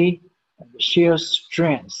density, and the shear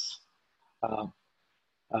strength.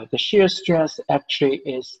 The shear strength actually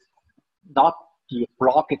is not the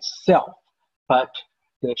block itself, but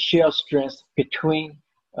the shear strength between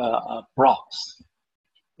blocks,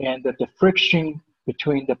 and the friction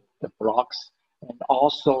between the blocks, and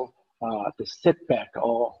also the setback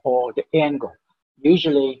or the angle.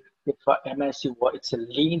 Usually, if for MSE wall, it's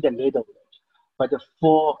leaned a little bit, but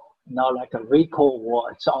for now like a recall wall,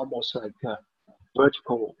 it's almost like a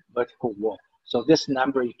vertical wall. So this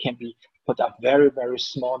number can be put a very, very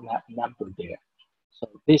small number there. So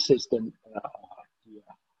this is the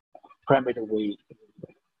parameter we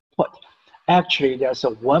put. Actually, there's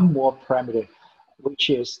one more parameter, which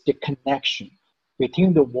is the connection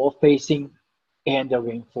between the wall facing and the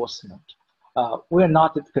reinforcement. We're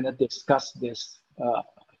not going to discuss this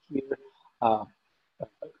here.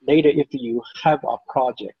 Later, if you have a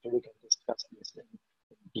project, we can discuss this in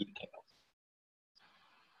detail.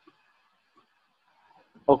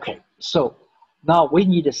 Okay, so now we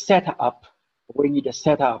need to set up.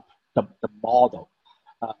 The model.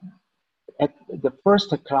 At the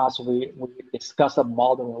first class, we discussed a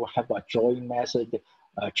model. We'll have a drawing method,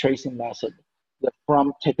 tracing method.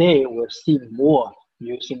 From today, we'll see more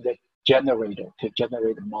using the generator to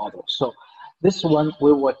generate a model. So this one,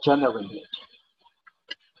 we will generate it.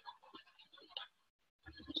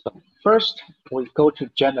 So first, we go to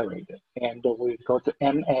generator, and we go to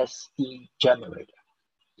MSE generator.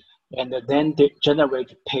 And then the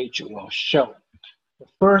generator page will show. The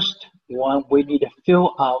first one, we need to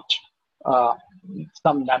fill out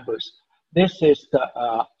some numbers. This is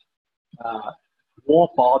the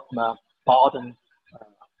wall bottom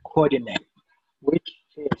coordinate, which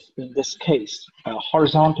is in this case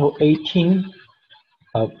horizontal 18,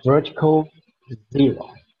 vertical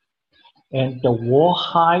 0, and the wall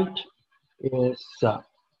height is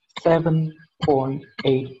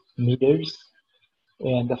 7.8 meters,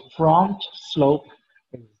 and the front slope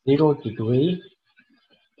is 0 degree,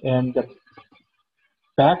 and the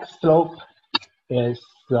back slope is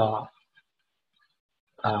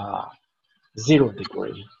 0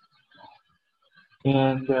 degree.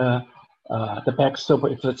 And the back slope,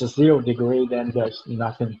 if it's a 0 degree, then there's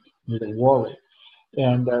nothing need to worry.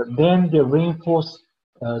 And then the reinforced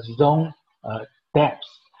zone depth.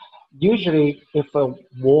 Usually, if a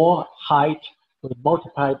wall height we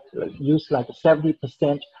multiply, use like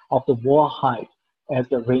 70% of the wall height as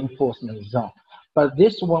the reinforcement zone. But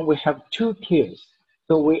this one, we have 2 tiers.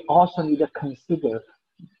 So we also need to consider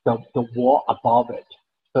the wall above it.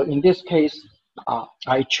 So in this case,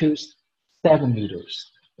 I choose 7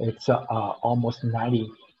 meters. It's almost 90%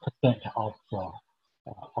 of the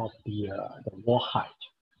wall height.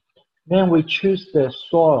 Then we choose the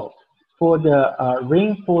soil. For the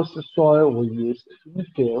reinforced soil, we use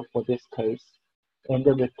infill for this case. And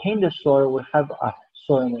the retained soil, we have a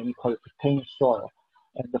soil name called retained soil.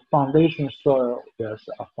 And the foundation soil is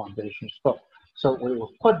a foundation soil. So we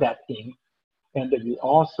will put that in. And you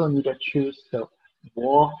also need to choose the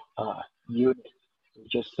wall unit. We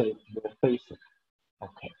just say wall facing.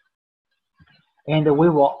 Okay. And we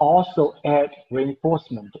will also add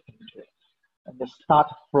reinforcement into it. And start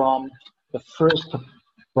from the first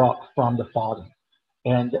block from the bottom.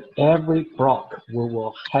 And every block we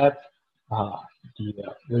will have the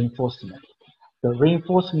reinforcement. The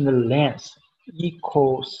reinforcement length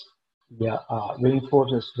equals the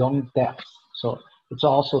reinforced zone depth. So it's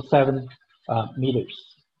also 7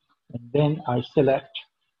 meters. And then I select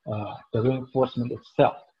the reinforcement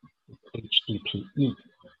itself, HDPE.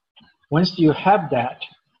 Once you have that,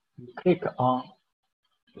 you click on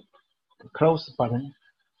the close button,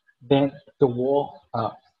 then the wall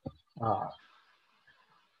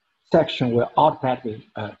section will automatically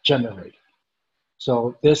generate.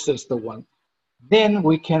 So this is the one. Then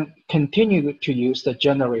we can continue to use the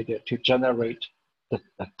generator to generate the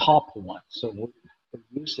top one. So we'll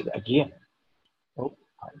use it again. Oh,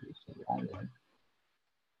 I used the wrong one.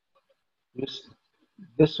 Use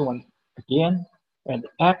this one again, and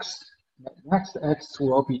X, next X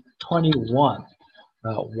will be 21.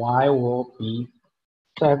 Y will be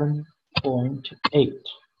 7.8.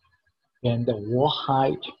 And the wall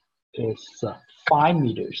height is 5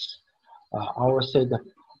 meters. I will say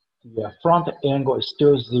the front angle is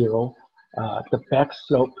still 0. The back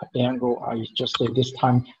slope angle, I just say this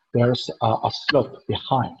time there's a slope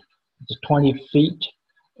behind. It's 20 feet,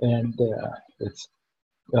 and it's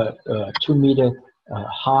 2 meters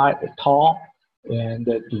tall, and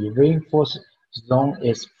the reinforced zone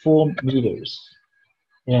is 4 meters.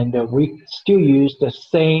 And we still use the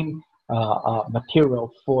same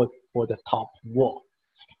material for the top wall.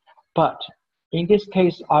 But in this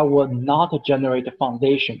case, I will not generate the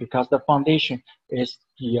foundation because the foundation is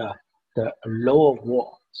the lower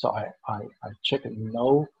wall. So I check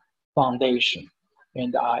no foundation,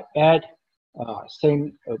 and I add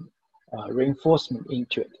same reinforcement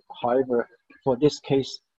into it. However, for this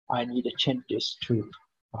case, I need to change this to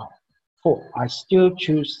 4. I still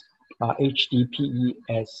choose HDPE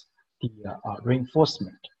as the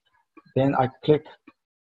reinforcement. Then I click.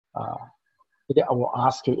 I will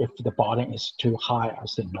ask you if the bottom is too high. I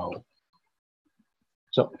say no.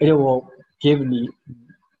 So it will give me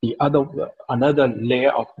the another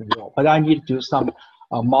layer of wall, but I need to do some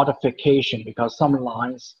modification because some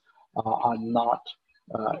lines are not.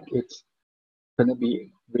 It's going to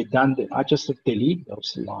be redundant. I just delete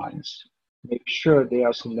those lines. Make sure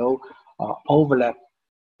there's no overlap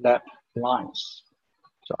lines.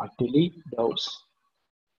 So I delete those.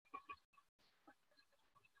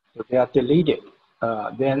 So they are deleted.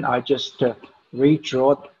 Then I just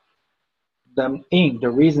redraw them in. The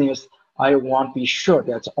reason is I want to be sure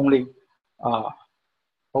that's only, oh,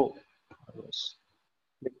 I was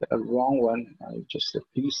the wrong one. I just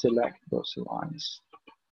deselect those lines.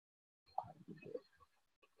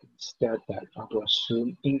 Instead, that I will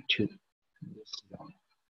zoom into this one.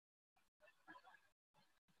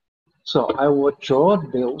 So I will draw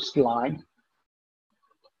those lines.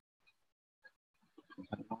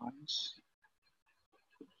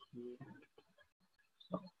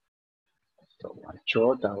 So I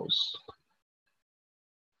draw those.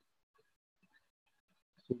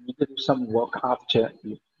 So you need to do some work after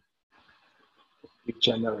you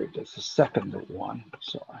generate the second one.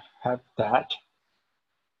 So I have that.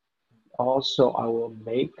 Also, I will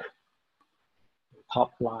make the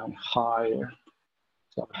top line higher.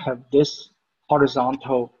 So I have this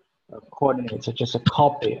horizontal coordinates. So just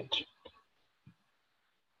copy it.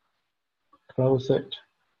 Close it.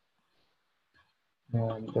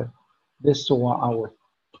 And this one I will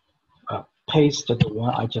paste the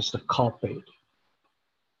one I just copied.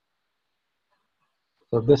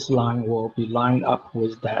 So this line will be lined up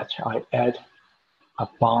with that. I add a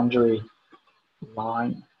boundary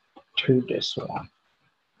line to this one.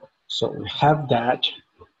 So we have that,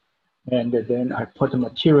 and then I put the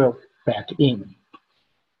material back in.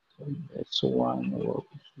 So this one will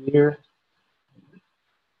be here.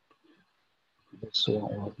 This one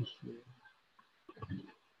will be here.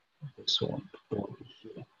 This one will be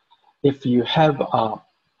here. If you have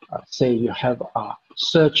say you have a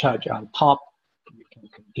surcharge on top, you can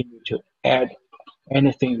continue to add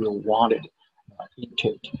anything you wanted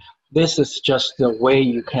into it. This is just the way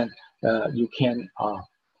you can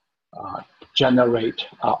generate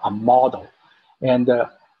a model. And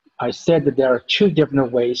I said that there are two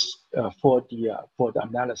different ways for the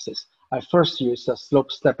analysis. I first use a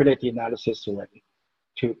slope stability analysis way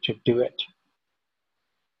to do it.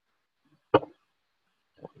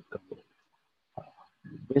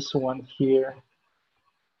 This one here.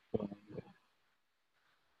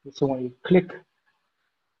 This one, you click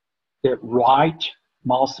the right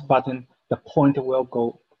mouse button, the pointer will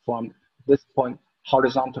go from this point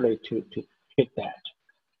horizontally to hit that.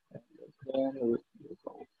 And then we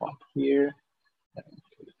go from here and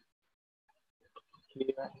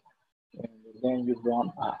here, and then you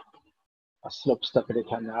run a slope stability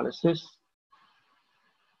analysis.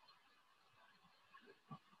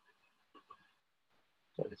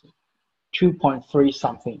 So it's 2.3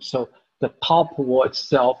 something. So the top wall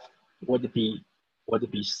itself would be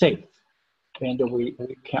safe. And we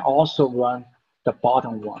can also run the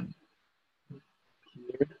bottom one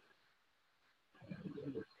here.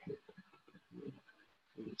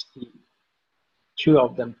 You see two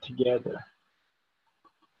of them together.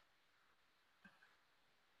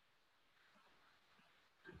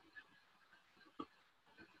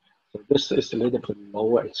 So this is a little bit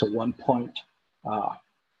lower. It's a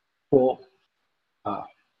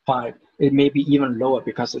 1.45. It may be even lower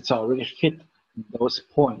because it's already hit those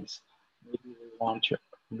points. Maybe we want to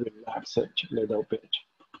relax it a little bit.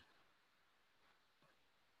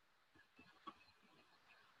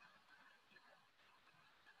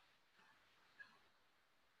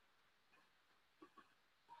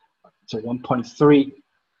 It's a 1.3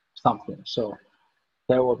 something. So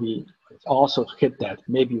there will be also hit that.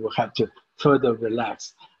 Maybe we'll have to further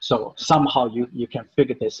relax. So somehow you can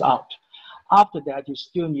figure this out. After that, you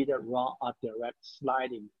still need to run a direct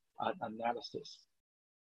sliding analysis.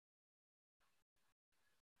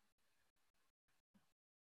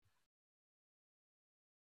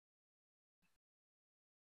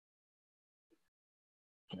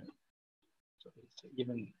 Okay. So it's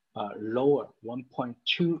even lower,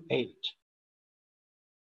 1.28.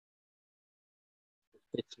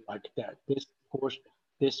 It's like that. This portion,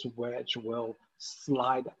 this wedge will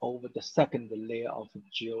slide over the second layer of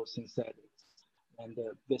geosynthetics, and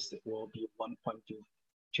this will be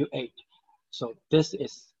 1.28. So this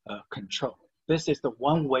is control. This is the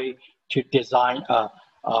one way to design a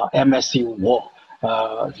MSE wall.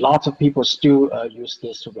 Lots of people still use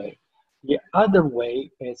this way. The other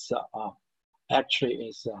way is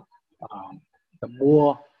actually the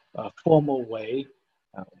more formal way.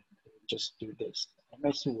 Just do this.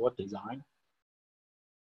 MSE wall design.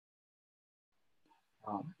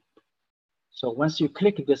 So once you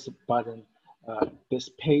click this button, this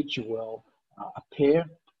page will appear,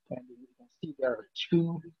 and you can see there are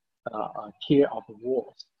two tier of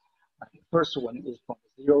walls. The first one is from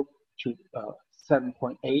 0 to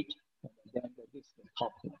 7.8, and then this is the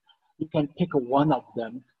top one. You can pick one of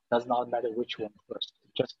them. Does not matter which one first.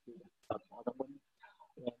 Just do the bottom one,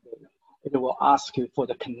 and it will ask you for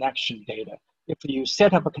the connection data. If you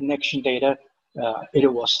set up a connection data,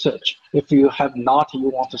 it will search. If you have not, you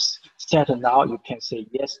want to set it now, you can say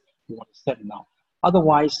yes, you want to set it now.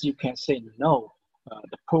 Otherwise, you can say no.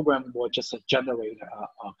 The program will just generate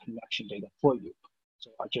a connection data for you.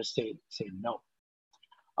 So I just say no.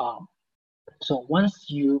 So once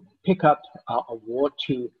you pick up a wall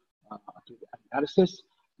to do the analysis,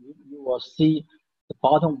 you will see the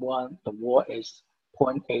bottom one, the wall is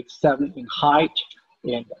 0.87 in height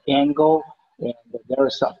and angle, and there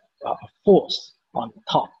is a force on the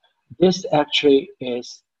top. This actually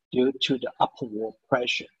is due to the upper wall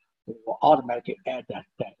pressure. It will automatically add that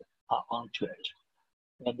onto it.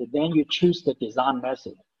 And then you choose the design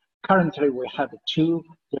method. Currently, we have two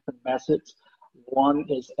different methods. One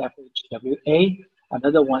is FHWA,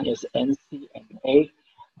 another one is NCMA.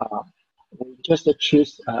 We just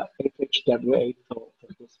choose FHWA for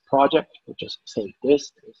this project. We just say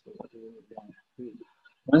this is what we want to do.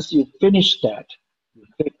 Once you finish that, you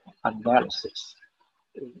click analysis.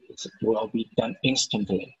 It will be done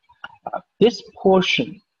instantly. This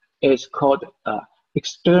portion is called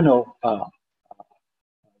external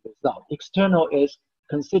result. External is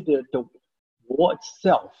considered the wall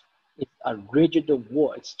itself it's a rigid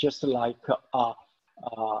wall. It's just like a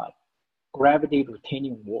gravity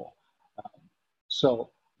retaining wall. So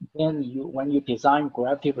then when you design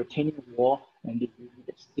gravity retaining wall and you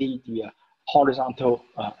see the horizontal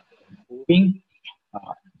moving,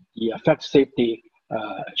 the effect safety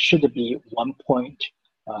should be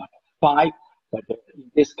 1.5, but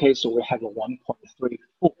in this case we have a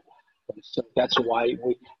 1.34. So that's why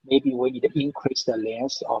maybe we need to increase the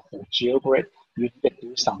length of the geogrid. You need to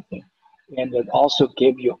do something, and it also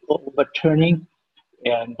give you overturning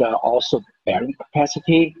and also bearing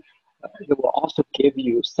capacity. It will also give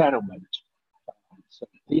you settlement. So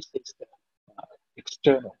this is the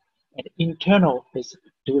external, and internal is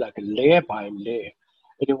do like layer by layer.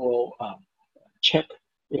 It will check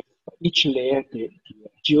if each layer the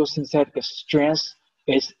geosynthetic strength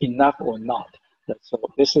is enough or not. So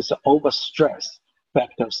this is overstress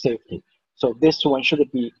factor of safety. So this one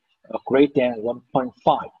should be greater than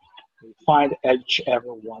 1.5. We find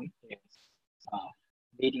whichever one is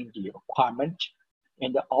meeting the requirement,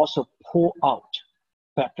 and also pull out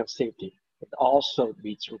factor of safety. It also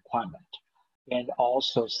meets requirement, and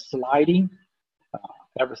also sliding.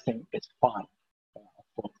 Everything is fine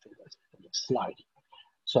for the sliding.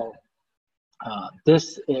 So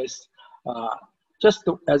this is just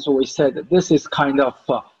as we said, this is kind of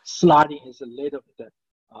sliding is a little bit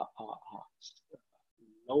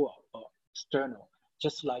lower or external,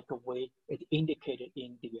 just like the way it indicated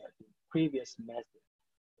in the previous method.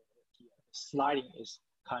 The sliding is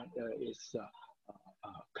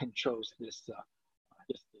controls this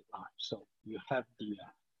design. So you have the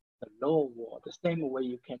lower wall, the same way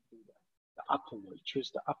you can do the upper wall. You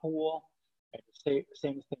choose the upper wall, and the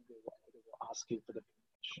same thing they will ask you for the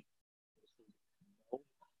permission.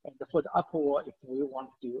 And for the upper wall, if we want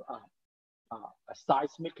to do a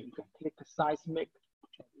seismic, you can click a seismic.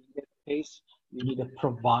 And in that case, you need to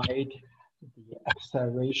provide the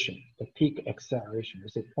acceleration, the peak acceleration,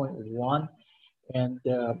 is 0.1, and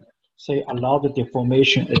say allow the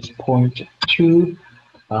deformation is 0.2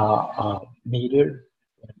 meter,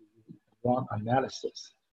 and run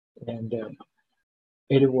analysis, and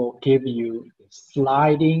it will give you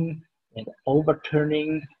sliding and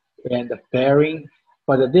overturning and the bearing.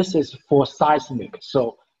 But this is for seismic,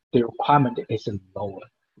 so the requirement is lower.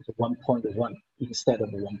 It's 1.1 instead of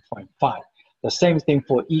 1.5. The same thing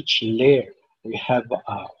for each layer. We have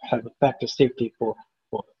a factor safety for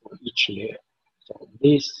each layer. So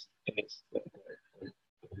this is the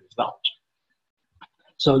result.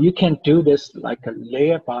 So you can do this like a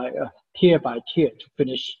layer by tier by tier to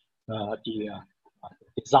finish the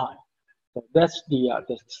design. So that's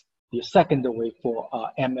the second way for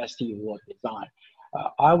MSE wall design.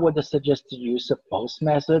 I would suggest to use both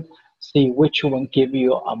methods, see which one give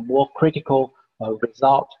you a more critical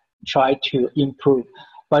result, try to improve.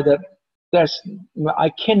 But I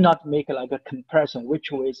cannot make like a comparison which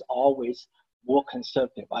way is always more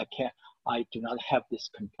conservative. I do not have this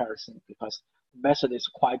comparison because the method is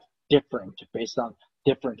quite different based on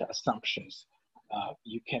different assumptions.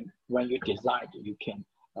 You can, when you design, you can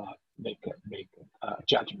make a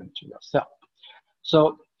judgment to yourself.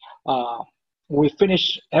 So we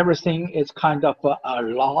finished everything. It's kind of a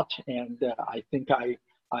lot, and I think I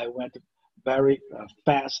went very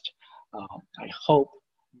fast. I hope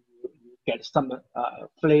you get some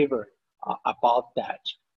flavor about that.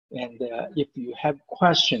 And if you have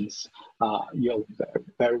questions, you're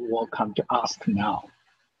very welcome to ask now.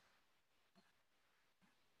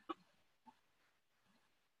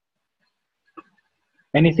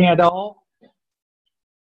 Anything at all?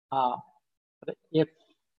 If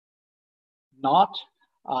not,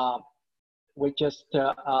 we just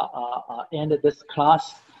ended this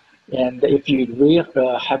class. And if you really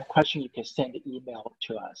have questions, you can send an email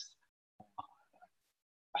to us,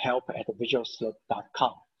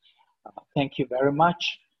 help@visualslope.com. Thank you very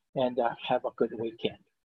much, and have a good weekend.